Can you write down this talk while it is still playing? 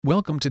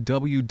Welcome to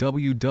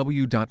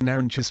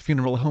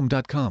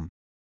www.naranchesfuneralhome.com.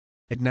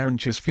 At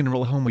Naranches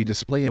Funeral Home we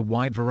display a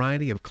wide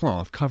variety of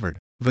cloth-covered,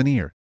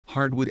 veneer,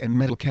 hardwood and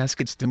metal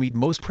caskets to meet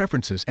most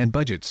preferences and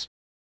budgets.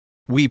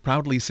 We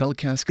proudly sell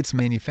caskets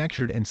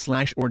manufactured and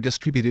or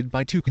distributed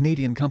by two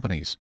Canadian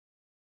companies.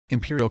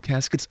 Imperial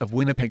Caskets of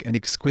Winnipeg and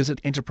Exquisite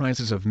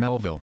Enterprises of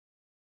Melville.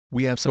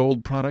 We have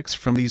sold products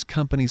from these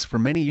companies for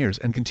many years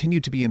and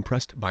continue to be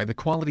impressed by the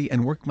quality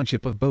and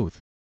workmanship of both.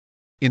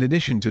 In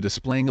addition to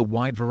displaying a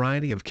wide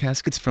variety of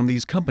caskets from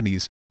these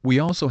companies, we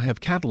also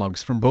have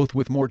catalogs from both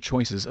with more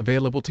choices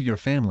available to your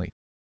family.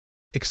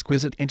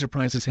 Exquisite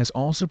Enterprises has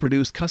also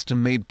produced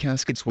custom-made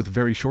caskets with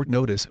very short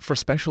notice for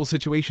special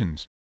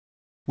situations.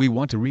 We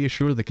want to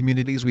reassure the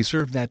communities we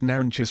serve that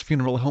Naranches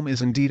Funeral Home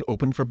is indeed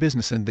open for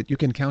business and that you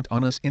can count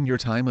on us in your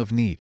time of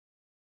need.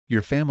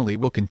 Your family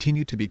will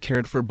continue to be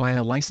cared for by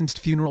a licensed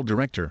funeral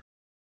director.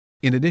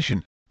 In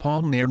addition,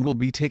 Paul Nairn will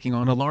be taking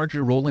on a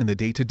larger role in the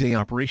day-to-day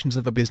operations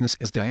of the business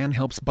as Diane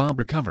helps Bob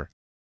recover.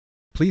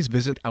 Please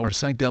visit our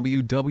site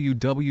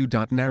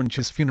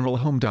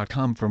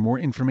www.naranchesfuneralhome.com for more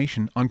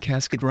information on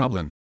Casket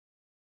Roblin.